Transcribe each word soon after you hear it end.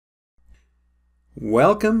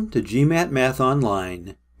Welcome to GMAT Math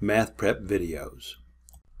Online Math Prep videos.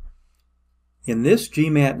 In this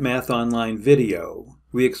GMAT Math Online video,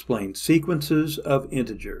 we explain sequences of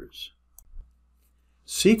integers.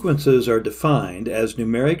 Sequences are defined as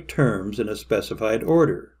numeric terms in a specified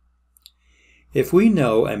order. If we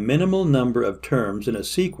know a minimal number of terms in a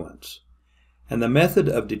sequence, and the method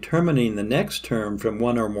of determining the next term from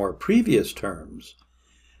one or more previous terms,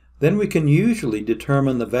 then we can usually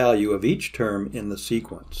determine the value of each term in the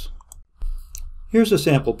sequence. Here's a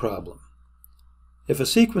sample problem. If a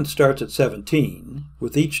sequence starts at 17,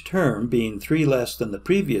 with each term being 3 less than the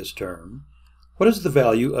previous term, what is the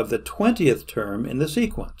value of the 20th term in the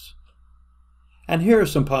sequence? And here are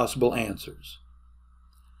some possible answers.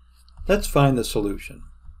 Let's find the solution.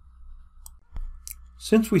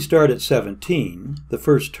 Since we start at 17, the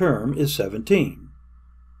first term is 17.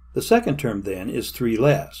 The second term then is 3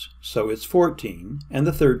 less, so it's 14, and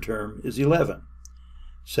the third term is 11.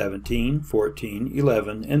 17, 14,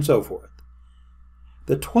 11, and so forth.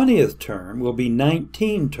 The 20th term will be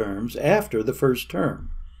 19 terms after the first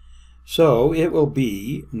term, so it will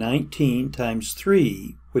be 19 times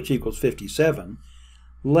 3, which equals 57,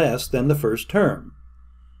 less than the first term.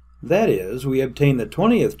 That is, we obtain the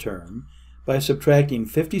 20th term by subtracting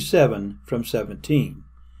 57 from 17.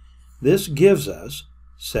 This gives us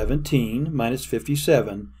 17 minus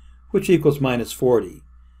 57, which equals minus 40.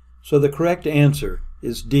 So the correct answer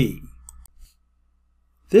is D.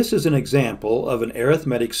 This is an example of an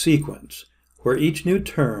arithmetic sequence where each new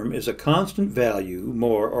term is a constant value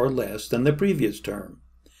more or less than the previous term.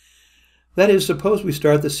 That is, suppose we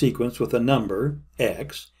start the sequence with a number,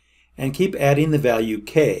 x, and keep adding the value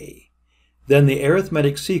k. Then the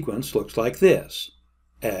arithmetic sequence looks like this: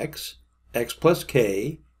 x, x plus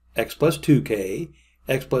k, x plus 2k,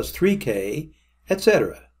 x plus 3k,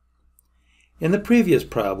 etc. In the previous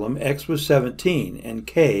problem, x was 17 and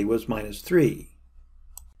k was minus 3.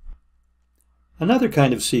 Another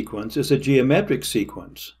kind of sequence is a geometric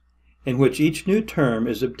sequence, in which each new term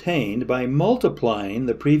is obtained by multiplying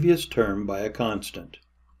the previous term by a constant.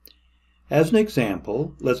 As an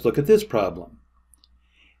example, let's look at this problem.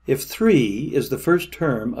 If 3 is the first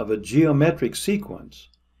term of a geometric sequence,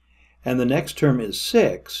 and the next term is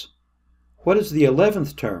 6, what is the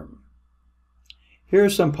 11th term? Here are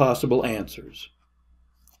some possible answers.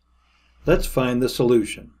 Let's find the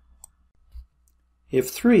solution. If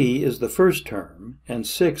 3 is the first term and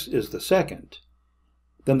 6 is the second,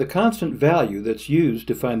 then the constant value that's used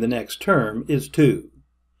to find the next term is 2.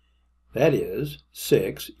 That is,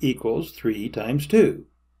 6 equals 3 times 2.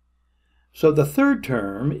 So the third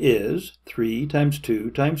term is 3 times 2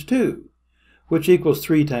 times 2, which equals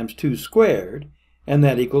 3 times 2 squared, and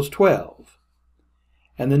that equals 12.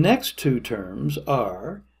 And the next two terms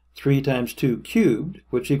are 3 times 2 cubed,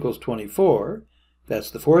 which equals 24,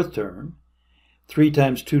 that's the fourth term, 3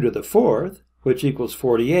 times 2 to the fourth, which equals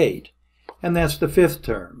 48, and that's the fifth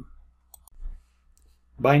term.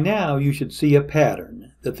 By now you should see a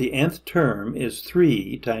pattern that the nth term is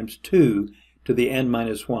 3 times 2 to the n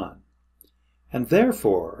minus 1, and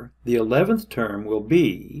therefore the 11th term will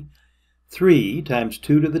be 3 times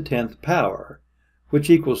 2 to the 10th power, which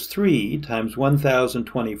equals 3 times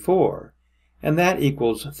 1024, and that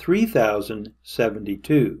equals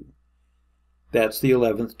 3072. That's the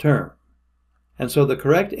 11th term. And so the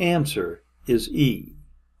correct answer is E.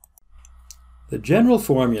 The general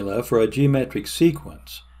formula for a geometric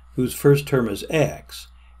sequence whose first term is x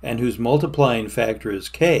and whose multiplying factor is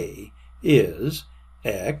k is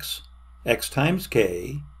x, x times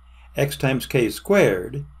k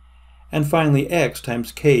squared, and finally x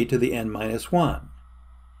times k to the n minus 1.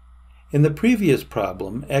 In the previous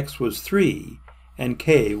problem, x was 3 and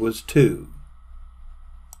k was 2.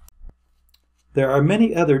 There are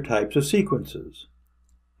many other types of sequences.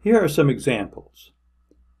 Here are some examples.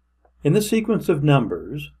 In the sequence of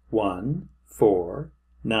numbers 1, 4,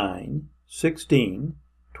 9, 16,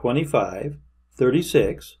 25,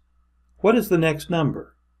 36, what is the next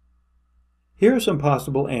number? Here are some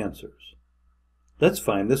possible answers. Let's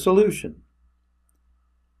find the solution.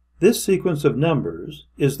 This sequence of numbers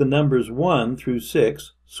is the numbers 1 through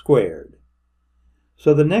 6 squared.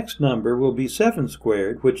 So the next number will be 7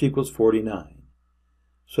 squared, which equals 49.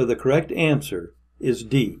 So the correct answer is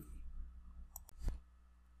D.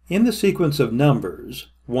 In the sequence of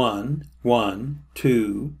numbers 1, 1,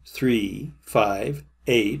 2, 3, 5,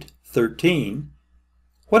 8, 13,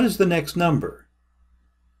 what is the next number?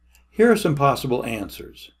 Here are some possible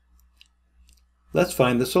answers. Let's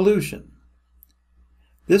find the solution.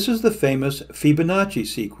 This is the famous Fibonacci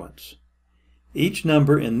sequence. Each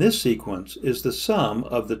number in this sequence is the sum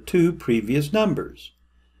of the two previous numbers.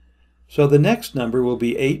 So the next number will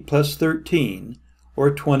be 8 plus 13,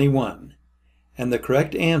 or 21, and the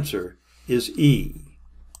correct answer is E.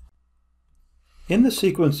 In the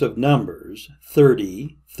sequence of numbers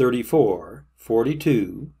 30, 34,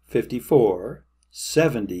 42, 54,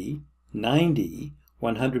 70, 90,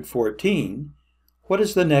 114, what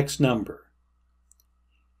is the next number?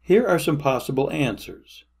 Here are some possible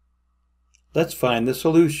answers. Let's find the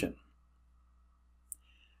solution.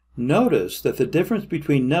 Notice that the difference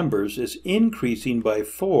between numbers is increasing by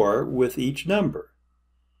 4 with each number.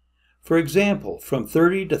 For example, from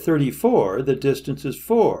 30 to 34, the distance is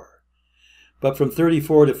 4. But from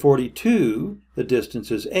 34 to 42, the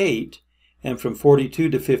distance is 8, and from 42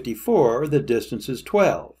 to 54, the distance is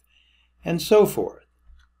 12, and so forth.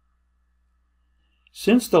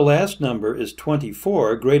 Since the last number is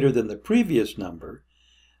 24 greater than the previous number,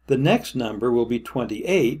 the next number will be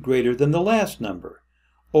 28 greater than the last number,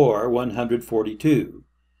 or 142.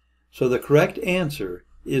 So the correct answer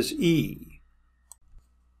is E.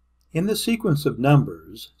 In the sequence of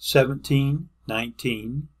numbers 17,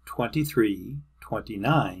 19, 23,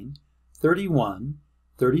 29, 31,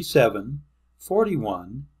 37,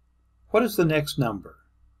 41, what is the next number?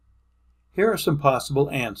 Here are some possible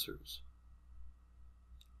answers.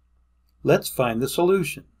 Let's find the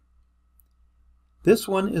solution. This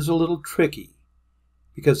one is a little tricky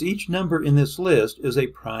because each number in this list is a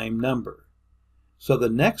prime number. So the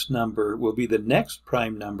next number will be the next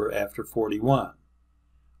prime number after 41,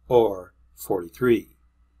 or 43.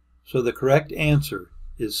 So the correct answer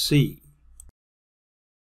is C.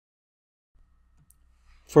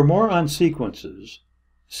 For more on sequences,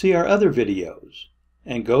 see our other videos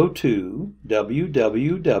and go to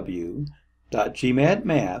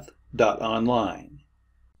www.gmatmath.online.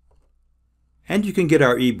 And you can get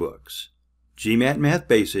our ebooks, GMAT Math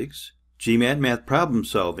Basics, GMAT Math Problem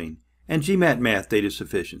Solving, and GMAT Math Data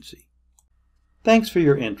Sufficiency. Thanks for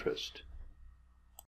your interest.